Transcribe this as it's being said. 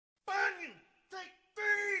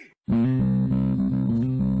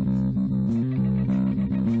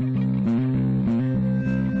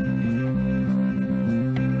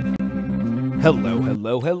Hello,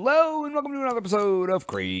 hello, hello, and welcome to another episode of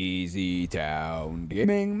Crazy Town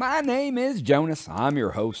Gaming. My name is Jonas, I'm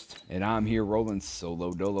your host, and I'm here rolling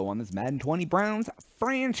solo dolo on this Madden 20 Browns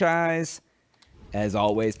franchise. As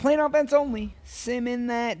always, playing offense only, simming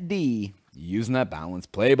that D, using that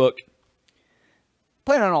balanced playbook.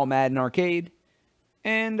 Playing on all Madden Arcade,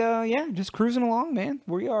 and yeah, just cruising along, man.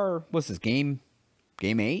 We are, what's this, game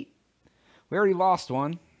 8? We already lost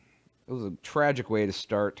one. It was a tragic way to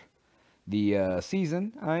start the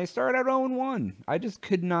season. I started out 0-1. I just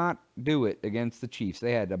could not do it against the Chiefs.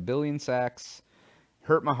 They had a billion sacks,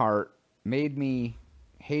 hurt my heart, made me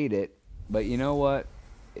hate it. But you know what?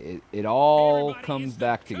 It all comes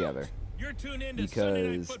back together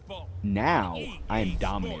because now I am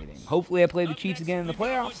dominating. Hopefully I play the Chiefs again in the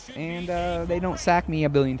playoffs and they don't sack me a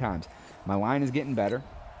billion times. My line is getting better.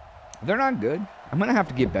 They're not good. I'm going to have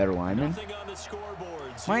to get better linemen.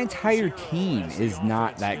 My entire team is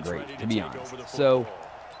not that great, to be honest. So,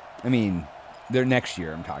 I mean, they're next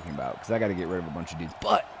year I'm talking about because I got to get rid of a bunch of dudes.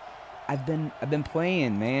 But I've been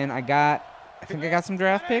playing, man. I think I got some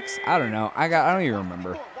draft picks. I don't know. I don't even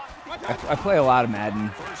remember. I play a lot of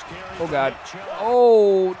Madden. Oh God.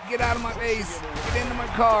 Oh, get out of my face. Get into my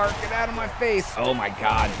car. Get out of my face. Oh my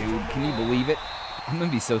God, dude. Can you believe it? I'm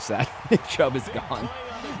gonna be so sad. Nick Chubb is gone.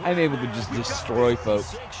 I'm able to just destroy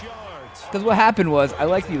folks. Because what happened was, I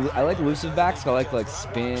like elusive backs, so I like to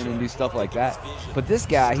spin and do stuff like that. But this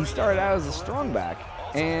guy, he started out as a strong back,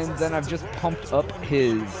 and then I've just pumped up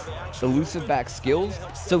his elusive back skills,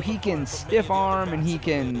 so he can stiff arm and he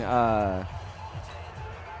can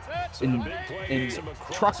and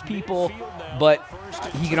truck people, but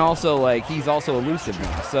he can also he's also elusive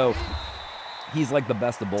now. So he's like the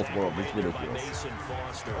best of both worlds. It's ridiculous.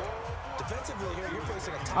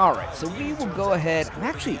 All right, so we will go ahead. I'm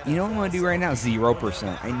actually, you know what I'm going to do right now?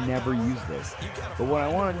 0%. I never use this, but what I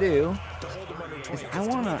want to do is I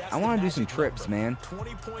want to do some trips, man.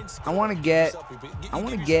 I want to get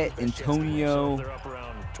Antonio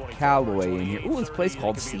Callaway in here. Ooh, this place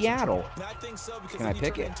called Seattle. Can I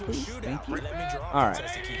pick it, please? Thank you. All right,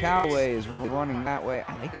 Callaway is running that way.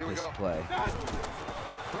 I like this play.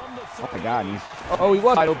 Oh my God, he was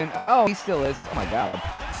wide open. Oh, he still is. Oh my God.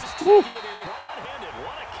 Woo.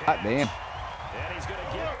 God damn.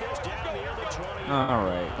 All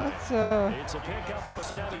right,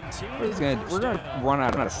 we're gonna run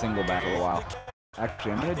out of single back for a while.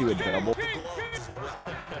 Actually, I'm gonna do a double.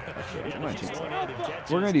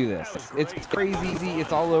 We're gonna do this. It's crazy easy.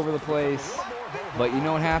 It's all over the place. But you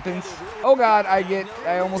know what happens? Oh God,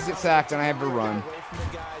 I almost get sacked and I have to run.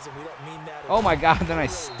 Oh my God, then I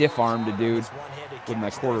stiff armed a dude with my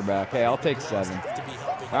quarterback. Hey, I'll take 7.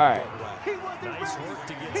 All right.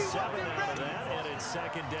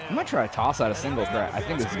 I'm going to try to toss out a single threat. I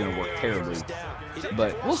think this is going to work terribly.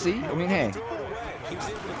 But we'll see. I mean, hey.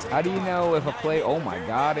 How do you know if a play... Oh, my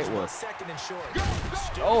God, it works.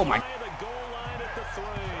 Oh, my...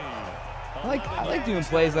 I like doing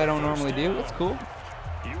plays I don't normally do. It's cool.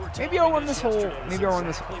 Maybe I'll run this whole... Oh,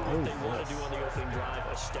 yes.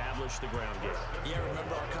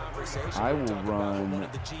 I will run...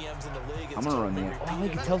 I'm going to run the... Oh,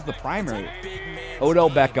 look, it tells the primary. Odell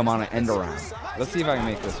Beckham on an end around. Let's see if I can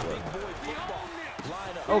make this work.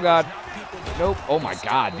 Oh, God. Nope. Oh, my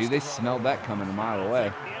God, dude. They smelled that coming a mile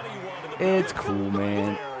away. It's cool,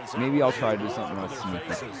 man. Maybe I'll try to do something else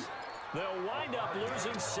sneaky.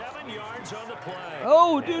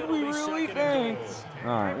 Oh, did we really? Thanks. All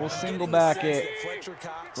right, we'll single back it.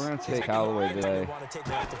 We're going to take Callaway today.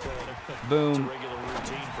 Boom.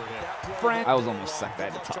 I was almost sacked. I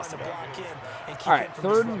had to toss it out. All right,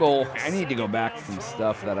 3rd and goal. I need to go back to some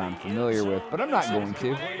stuff that I'm familiar with, but I'm not going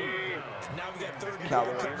to.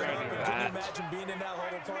 Callaway,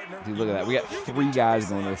 dude, look at that. We got 3 guys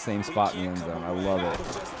going to the same spot in the end zone. I love it.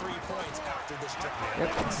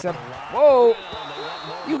 Yep, except, whoa,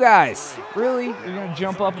 you guys, really? You're going to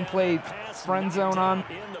jump up and play friend zone on?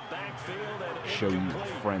 Show you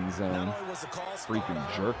friend zone.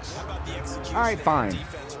 Freaking jerks. All right, fine.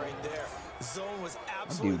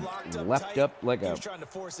 Dude leapt up like a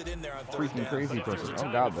freaking crazy person.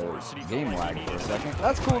 Oh God, the game lagged for a second.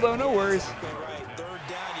 That's cool though, no worries.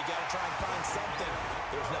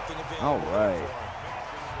 All right.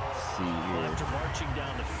 Let's see here.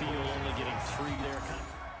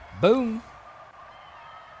 Boom.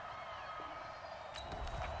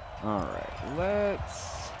 All right,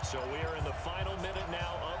 let's. So we are in the final minute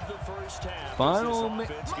now of the first half. Final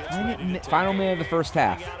minute of the first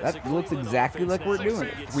half. That looks exactly like we're doing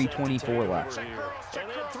it. 3:24 left.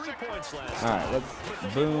 All right,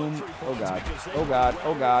 let's boom. Oh God. Oh God.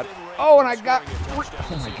 Oh God. Oh, and I got.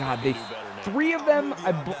 Oh my God. 3 of them,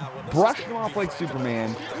 I brushed them off like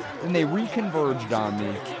Superman, then they reconverged on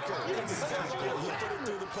me.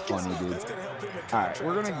 Funny, dude. Alright,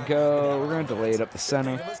 we're gonna delay it up the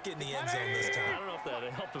center.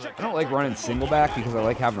 I don't like running single back because I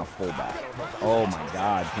like having a full back. Oh my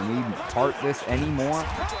god, can we part this anymore?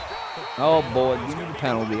 Oh boy, give me the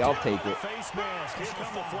penalty, I'll take it.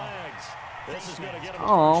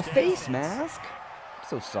 Oh, face mask. I'm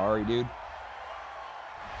so sorry, dude.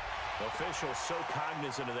 Officials so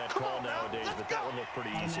cognizant of that call nowadays, but that one looked pretty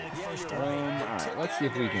easy. Alright, let's see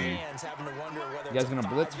if we can. You guys gonna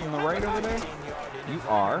blitz from the right over there? You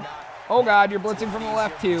are. Oh god, you're blitzing from the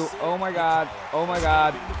left too. Oh my god. Oh my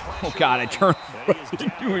god. Oh god, I turned right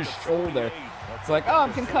into his shoulder. It's like, oh,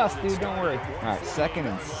 I'm concussed, dude. Don't worry. Alright, 2nd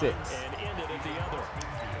and 6.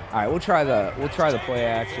 Alright, we'll try the play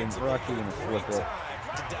action. We're actually gonna flip it.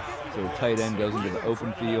 So the tight end goes into the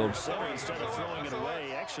open field.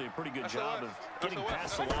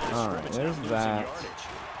 Alright, there's that.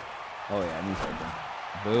 Oh yeah, he's open.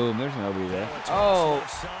 Boom, there's nobody there. Oh!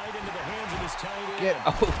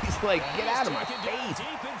 He's like, get out of my face!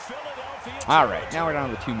 Alright, now we're down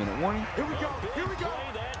to the 2-minute warning. Here we go, here we go!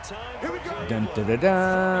 Here we go! Dun da da da!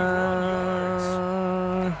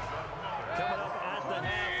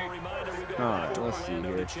 Alright, let's see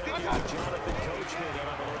here.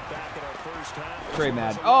 Trey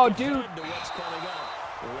Madden. Oh, dude!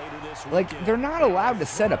 Like, they're not allowed to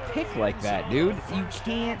set a pick like that, dude. You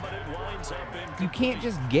can't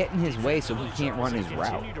just get in his way so he can't run his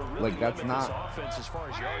route. Like, that's not...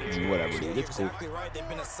 Whatever, dude. It's cool.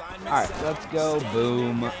 Alright, let's go.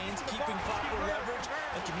 Boom.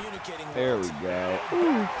 There we go.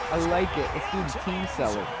 Ooh, I like it. Let's do the team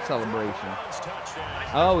celebration.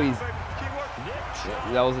 Oh,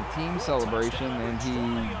 that was a team celebration, and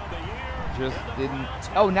he just didn't...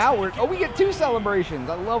 Oh, now we get 2 celebrations.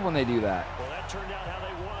 I love when they do that.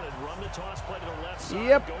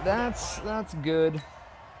 Yep, that's good.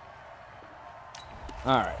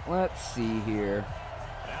 All right, let's see here.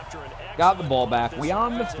 Got the ball back. We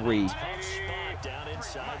on the 3.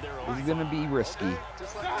 This is gonna be risky.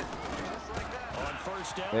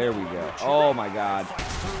 There we go. Oh my god.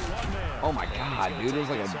 Oh my god, dude. There's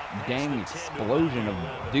like a dang explosion of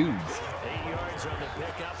dudes.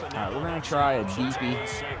 All right, we're gonna try a deepie.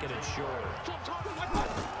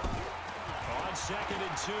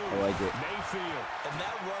 I like it.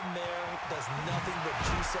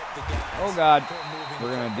 Oh god.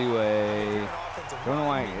 We're gonna do a... Don't know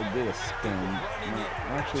why it did a spin.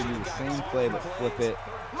 We'll actually do the same play but flip it.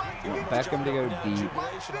 We want Beckham to go deep.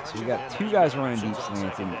 So we got 2 guys running deep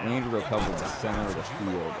slants and Andrew will cover the center of the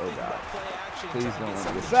field. Oh god. Please don't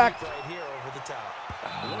let me get sacked. It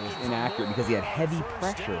was inaccurate because he had heavy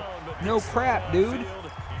pressure. No crap, dude.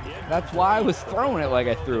 That's why I was throwing it like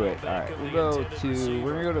I threw it. All right, we're gonna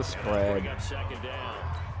go to spread.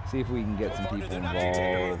 See if we can get some people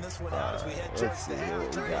involved. Let's see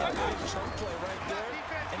what we got.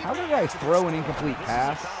 How did I throw an incomplete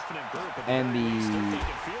pass and the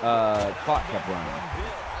clock kept running?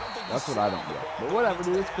 That's what I don't get. But whatever,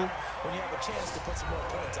 dude, it's cool.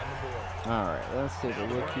 All right, let's take a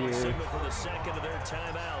look here.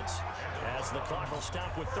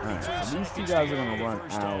 All right, so these 2 guys are going to run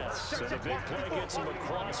out. All right, so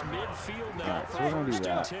we're going to do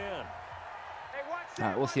that. All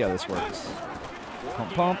right, we'll see how this works.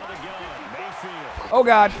 Pump, pump. Oh,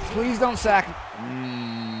 God, please don't sack. All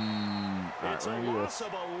right, we're going to do this.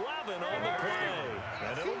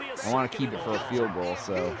 I want to keep it for a field goal,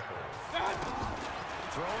 so...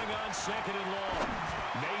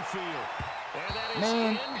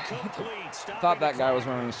 Man, thought that guy was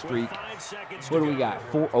running a streak. What do we got?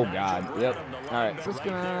 4. Oh god. Yep. All right, so it's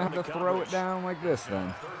gonna have to throw it down like this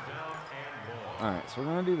then. All right, so we're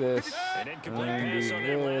gonna do this. And then do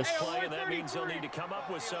this. That means he'll need to come up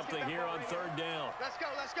with something here on 3rd down. Let's go.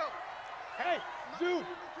 Let's go. Hey, dude.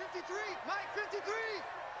 53. Mike 53.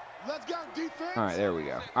 Let's go defense. All right, there we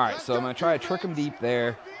go. All right, so I'm gonna try to trick him deep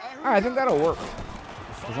there. All right, I think that'll work.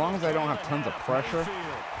 As long as I don't have tons of pressure.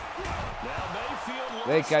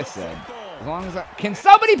 Like I said, as long as I... Can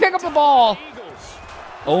somebody pick up the ball?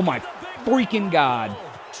 Oh my freaking god.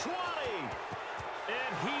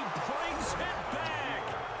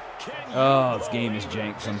 Oh, this game is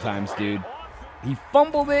jank sometimes, dude. He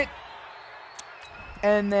fumbled it,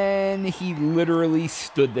 and then he literally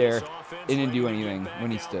stood there and didn't do anything when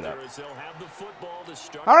he stood up.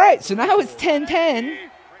 All right, so now it's 10-10.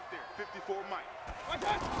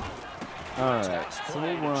 All right, so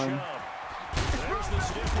we'll run.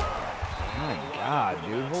 My god,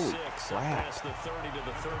 dude. Holy crap. Past the 30 to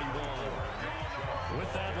the 31.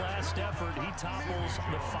 With that last effort, he topples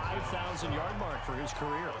the 5,000-yard mark for his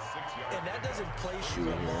career. And that doesn't place you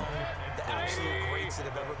among the absolute greats that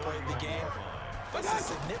have ever played the game. But it's a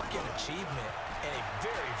significant achievement and a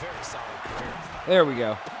very, very solid career. There we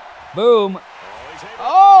go. Boom.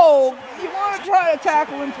 Oh, you want to try to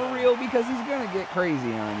tackle him for real because he's going to get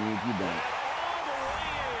crazy on you if you don't.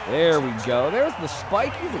 There we go. There's the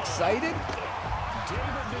spike. He's excited.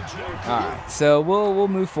 All right, so we'll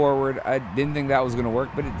move forward. I didn't think that was going to work,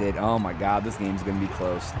 but it did. Oh, my God, this game's going to be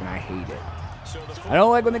close, and I hate it. I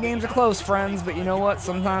don't like when the games are close, friends, but you know what?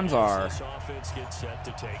 Sometimes are.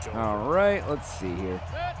 All right, let's see here.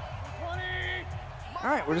 All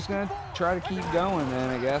right, we're just going to try to keep going then,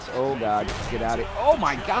 I guess. Oh, God, just get out of here. Oh,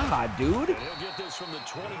 my God, dude.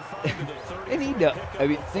 They need to, I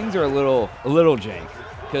mean, things are a little jank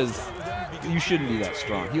because you shouldn't be that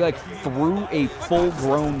strong. He, like, threw a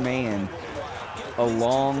full-grown man a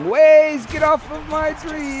long ways. Get off of my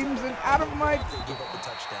dreams and out of my...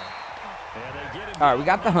 All right, we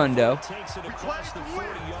got the hundo.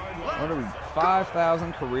 What are we?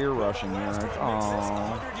 5,000 career rushing yards.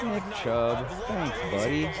 Aw, Nick Chubb. Thanks,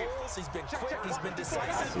 buddy. Let's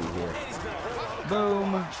see here.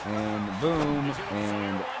 Boom,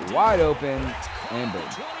 and wide open, and boom.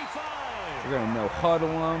 We're going to no-huddle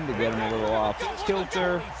him to get him a little off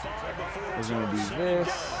kilter. We're going to do this.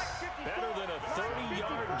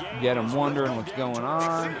 Get him wondering what's going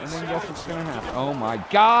on, and then guess what's going to happen. Oh, my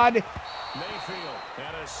God.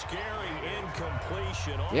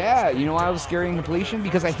 Yeah, you know why it was scary incompletion?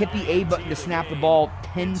 Because I hit the A button to snap the ball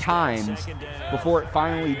 10 times before it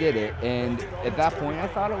finally did it, and at that point I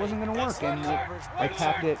thought it wasn't going to work, and I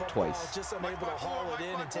tapped it twice.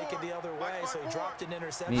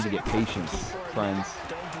 I need to get patience, friends.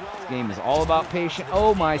 This game is all about patience.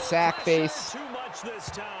 Oh, my sack face.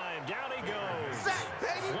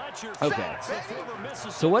 Okay,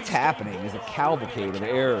 so what's happening is a cavalcade of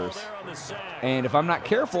errors, and if I'm not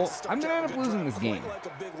careful, I'm going to end up losing this game.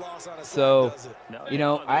 So, you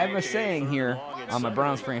know, I have a saying here on my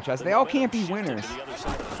Browns franchise, they all can't be winners,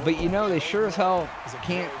 but you know, they sure as hell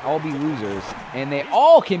can't all be losers, and they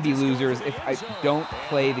all can be losers if I don't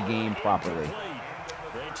play the game properly.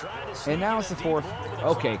 And now it's the fourth.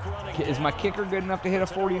 Okay, is my kicker good enough to hit a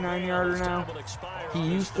 49-yarder now? He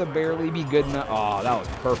used to barely be good enough. Oh, that was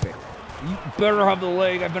perfect. You better have the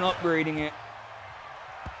leg. I've been upgrading it.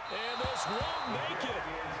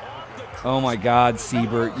 Oh, my God,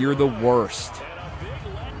 Siebert, you're the worst.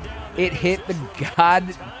 It hit the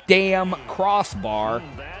goddamn crossbar.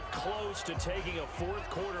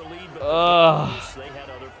 Ugh.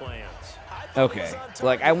 Okay,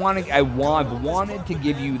 like I've wanted to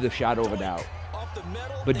give you the shadow of a doubt,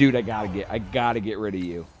 but dude, I gotta get rid of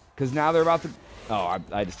you, because now they're about to. Oh,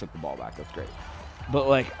 I just took the ball back. That's great. But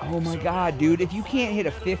like, oh my God, dude, if you can't hit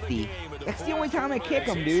a 50, that's the only time I kick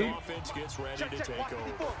them, dude.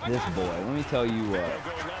 This boy, let me tell you what.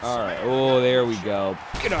 All right, oh, there we go.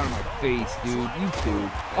 Get out of my face, dude. You too.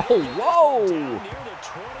 Oh, whoa.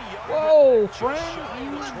 Whoa, friend,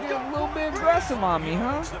 you get a little bit aggressive on me,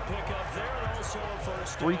 huh?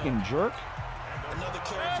 Freaking jerk.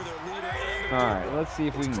 All right, let's see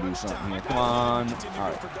if we can do something here. Come on. All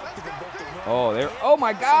right. Oh, there. Oh,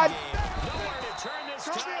 my God.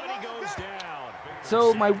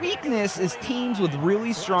 So my weakness is teams with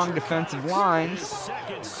really strong defensive lines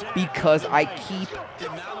because I keep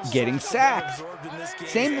getting sacked.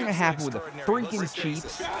 Same thing that happened with the freaking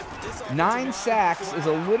Chiefs. 9 sacks is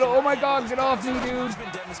a little, oh my God, get off me, dude.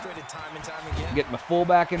 Get my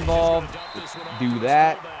fullback involved. Do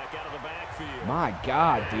that. My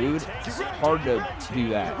God, dude. It's hard to do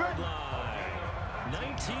that.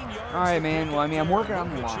 All right, man. Well, I mean, I'm working on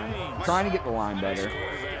the line. I'm trying to get the line better.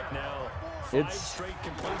 It's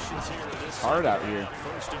hard out here.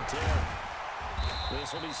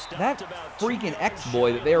 That freaking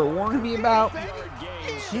X-boy that they were warning me about,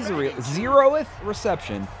 he's a real 0th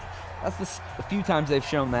reception. That's the few times they've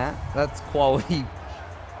shown that. That's quality.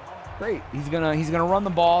 Great. He's gonna run the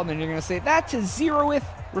ball, and then you're gonna say that's his 0th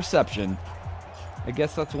reception. I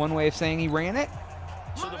guess that's one way of saying he ran it.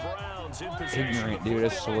 Ignorant, dude. I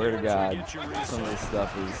swear to God, some of this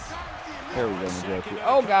stuff is. There we go, Njoku.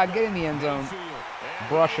 Oh, God, get in the end zone.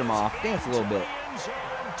 Brush him off. Dance a little bit.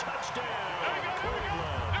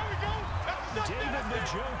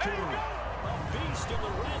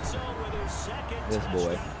 This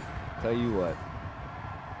boy. Tell you what.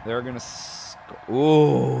 They're going to...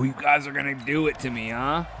 Ooh, you guys are going to do it to me,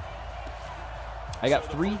 huh? I got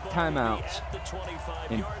 3 timeouts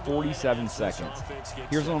in 47 seconds.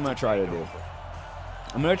 Here's what I'm going to try to do.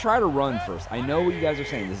 I'm going to try to run first. I know what you guys are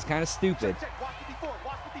saying. This is kind of stupid.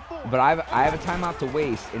 But I have a timeout to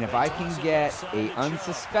waste, and if I can get a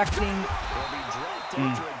unsuspecting...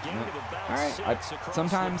 All right.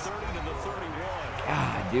 Sometimes...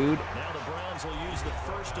 God, dude.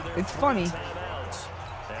 It's funny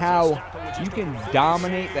how you can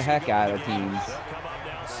dominate the heck out of teams,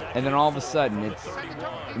 and then all of a sudden it's...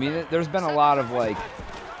 I mean, there's been a lot of, like...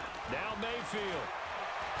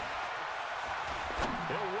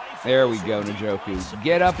 There we go, Njoku.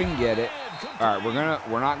 Get up and get it. All right,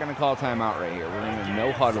 we're not gonna call timeout right here. We're gonna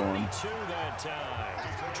no huddle him.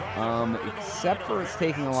 Except for it's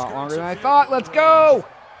taking a lot longer than I thought. Let's go!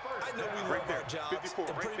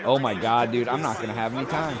 Oh my God, dude, I'm not gonna have any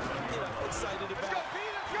time.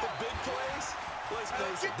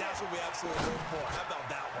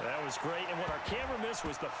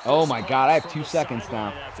 Oh my God, I have 2 seconds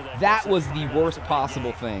now. That was the worst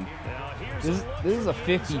possible thing. This is a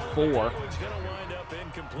 54.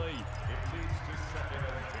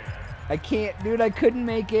 I can't, dude, I couldn't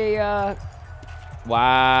make a,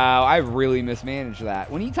 wow, I really mismanaged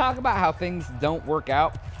that. When you talk about how things don't work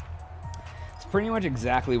out, it's pretty much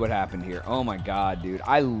exactly what happened here. Oh my God, dude,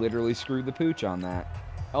 I literally screwed the pooch on that.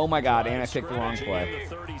 Oh my God, and I picked the wrong play.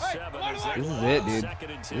 This is it, dude.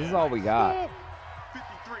 This is all we got.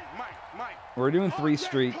 We're doing 3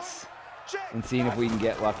 streaks and seeing if we can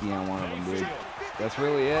get lucky on one of them, dude. That's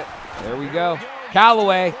really it. There we go.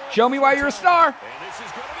 Callaway, show me why you're a star.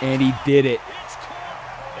 And he did it.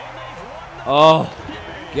 Oh,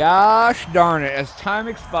 gosh darn it. As time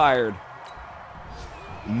expired.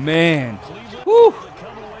 Man. Whew.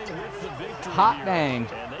 Hot dang.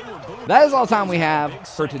 That is all the time we have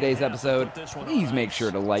for today's episode. Please make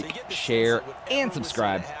sure to like, share, and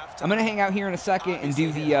subscribe. I'm going to hang out here in a second and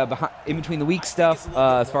do the in between the week stuff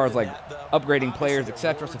as far as like upgrading players,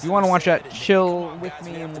 etc. So if you want to watch that, chill with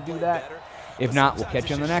me and we'll do that. If not, we'll catch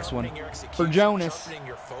you on the next one. For Jonas,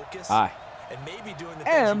 I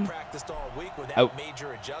am out.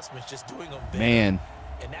 Man,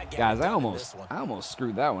 guys, I almost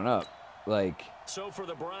screwed that one up. Like,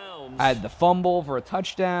 I had the fumble for a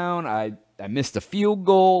touchdown. I missed a field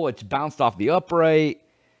goal, which bounced off the upright.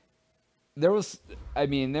 There was a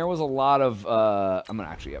lot of, I'm going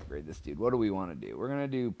to actually upgrade this dude. What do we want to do? We're going to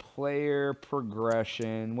do player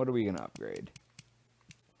progression. What are we going to upgrade?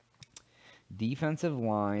 Defensive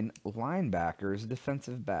line, linebackers,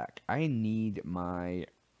 defensive back. I need my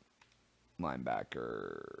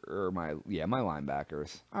linebacker, or my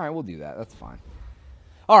linebackers. All right, we'll do that. That's fine.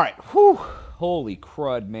 All right. Whew. Holy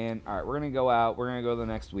crud, man. All right, we're going to go out. We're going to go the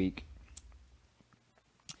next week.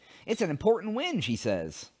 It's an important win, she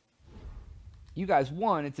says. You guys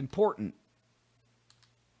won. It's important.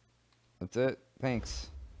 That's it. Thanks.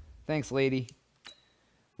 Thanks, lady.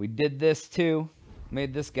 We did this, too.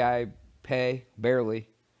 Made this guy pay. Barely.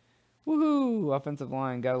 Woohoo! Offensive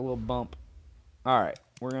line got a little bump. All right.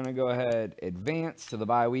 We're going to go ahead, advance to the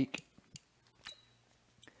bye week.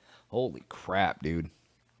 Holy crap, dude.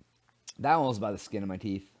 That one was by the skin of my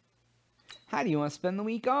teeth. How do you want to spend the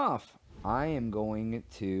week off? I am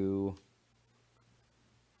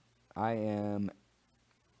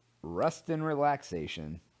rest and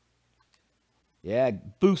relaxation. Yeah,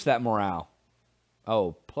 boost that morale.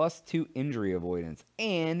 Oh, +2 injury avoidance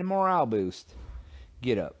and morale boost.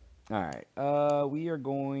 Get up. All right. We are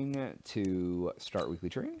going to start weekly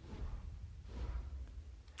training.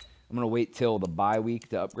 I'm going to wait till the bye week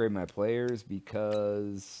to upgrade my players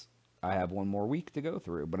because I have one more week to go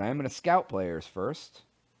through. But I am going to scout players first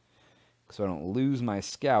so I don't lose my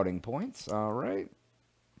scouting points. All right.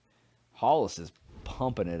 Hollis is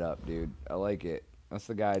pumping it up, dude. I like it. That's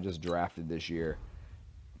the guy I just drafted this year.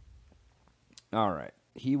 All right.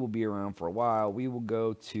 He will be around for a while. We will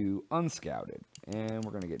go to unscouted. And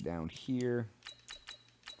we're going to get down here.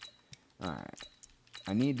 All right.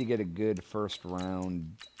 I need to get a good first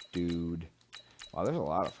round dude. Wow, there's a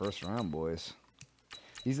lot of first round boys.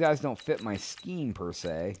 These guys don't fit my scheme per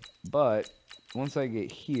se. But once I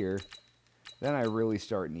get here, then I really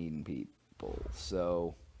start needing people.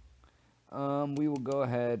 So we will go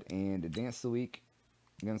ahead and advance the week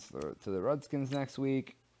to the Redskins next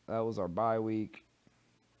week. That was our bye week.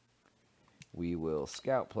 We will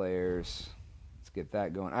scout players. Let's get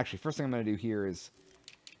that going. Actually, first thing I'm going to do here is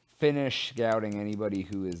finish scouting anybody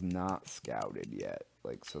who is not scouted yet.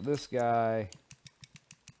 Like, so this guy,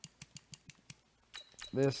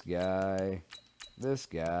 this guy, this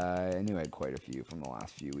guy. I knew I had quite a few from the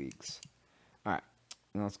last few weeks. All right.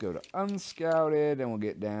 Now let's go to unscouted, and we'll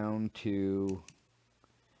get down to,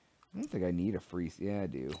 I don't think I need a free, yeah, I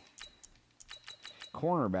do.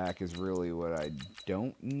 Cornerback is really what I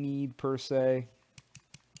don't need per se.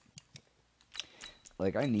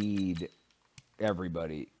 Like, I need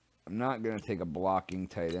everybody. I'm not going to take a blocking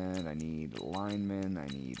tight end. I need linemen. I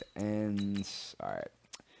need ends. All right.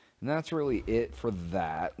 And that's really it for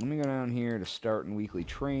that. Let me go down here to start in weekly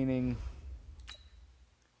training.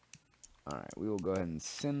 All right. We will go ahead and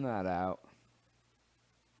send that out.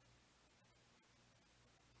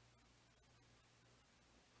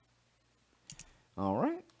 All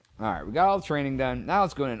right. All right. We got all the training done. Now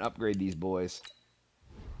let's go ahead and upgrade these boys.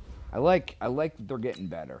 I like that they're getting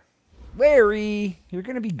better. Larry, you're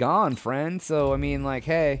going to be gone, friend. So, I mean, like,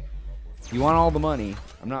 hey, you want all the money.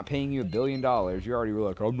 I'm not paying you $1 billion. You're already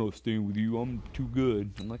like, I'm not staying with you. I'm too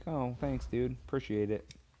good. I'm like, oh, thanks, dude. Appreciate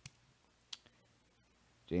it.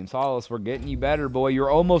 James Hollis, we're getting you better, boy. You're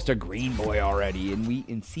almost a green boy already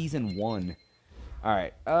in season 1. All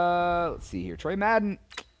right. Let's see here. Troy Madden.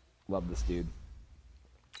 Love this dude.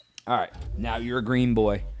 All right. Now you're a green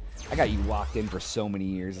boy. I got you locked in for so many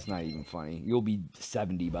years. It's not even funny. You'll be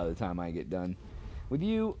 70 by the time I get done with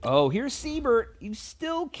you. Oh, here's Siebert. You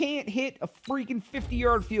still can't hit a freaking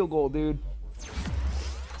 50-yard field goal, dude.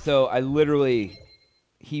 So I literally,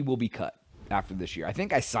 he will be cut after this year. I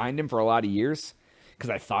think I signed him for a lot of years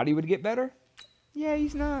because I thought he would get better. Yeah,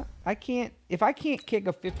 he's not. I can't. If I can't kick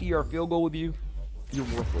a 50-yard field goal with you, you're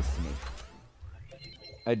worthless to me.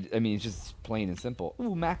 I mean, it's just plain and simple.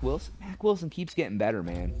 Ooh, Mac Wilson. Mac Wilson keeps getting better,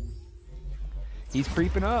 man. He's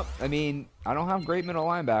creeping up. I mean, I don't have great middle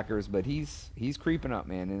linebackers, but he's creeping up,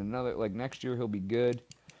 man. And another, like, next year he'll be good.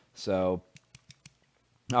 So,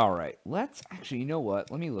 all right. Let's actually, you know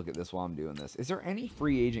what? Let me look at this while I'm doing this. Is there any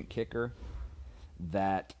free agent kicker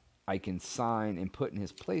that I can sign and put in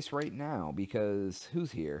his place right now? Because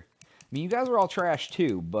who's here? I mean, you guys are all trash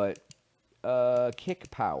too, but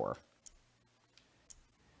kick power.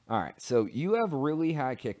 All right, so you have really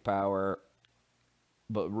high kick power,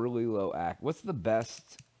 but really low act. What's the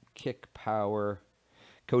best kick power?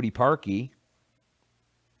 Cody Parkey.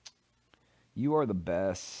 You are the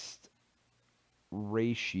best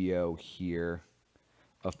ratio here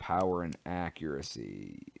of power and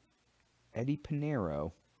accuracy. Eddie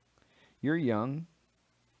Pinheiro. You're young.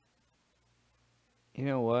 You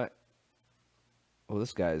know what? Well,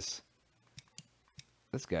 this guy's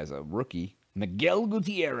a rookie. Miguel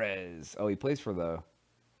Gutierrez. Oh, he plays for the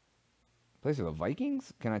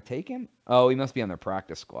Vikings? Can I take him? Oh, he must be on their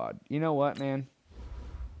practice squad. You know what, man?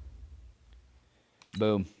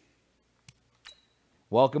 Boom.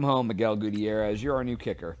 Welcome home, Miguel Gutierrez. You're our new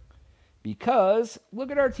kicker. Because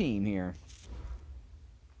look at our team here.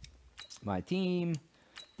 My team.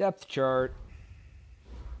 Depth chart.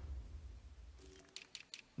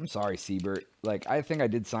 I'm sorry, Siebert. Like, I think I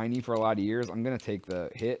did sign you for a lot of years. I'm going to take the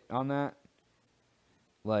hit on that.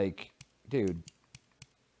 Like, dude,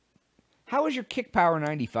 how is your kick power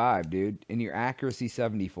 95, dude, and your accuracy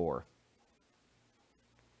 74?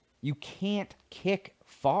 You can't kick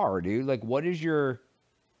far, dude. Like, what is your...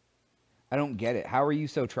 I don't get it. How are you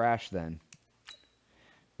so trash then?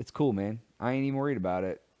 It's cool, man. I ain't even worried about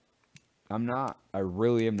it. I'm not. I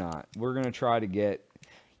really am not. We're going to try to get...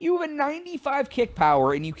 You have a 95 kick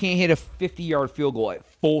power, and you can't hit a 50-yard field goal at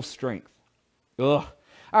full strength. Ugh.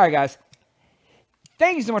 All right, guys.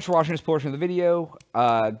 Thank you so much for watching this portion of the video.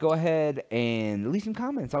 Go ahead and leave some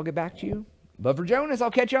comments. I'll get back to you. But for Jonas, I'll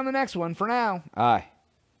catch you on the next one. For now, I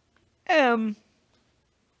am...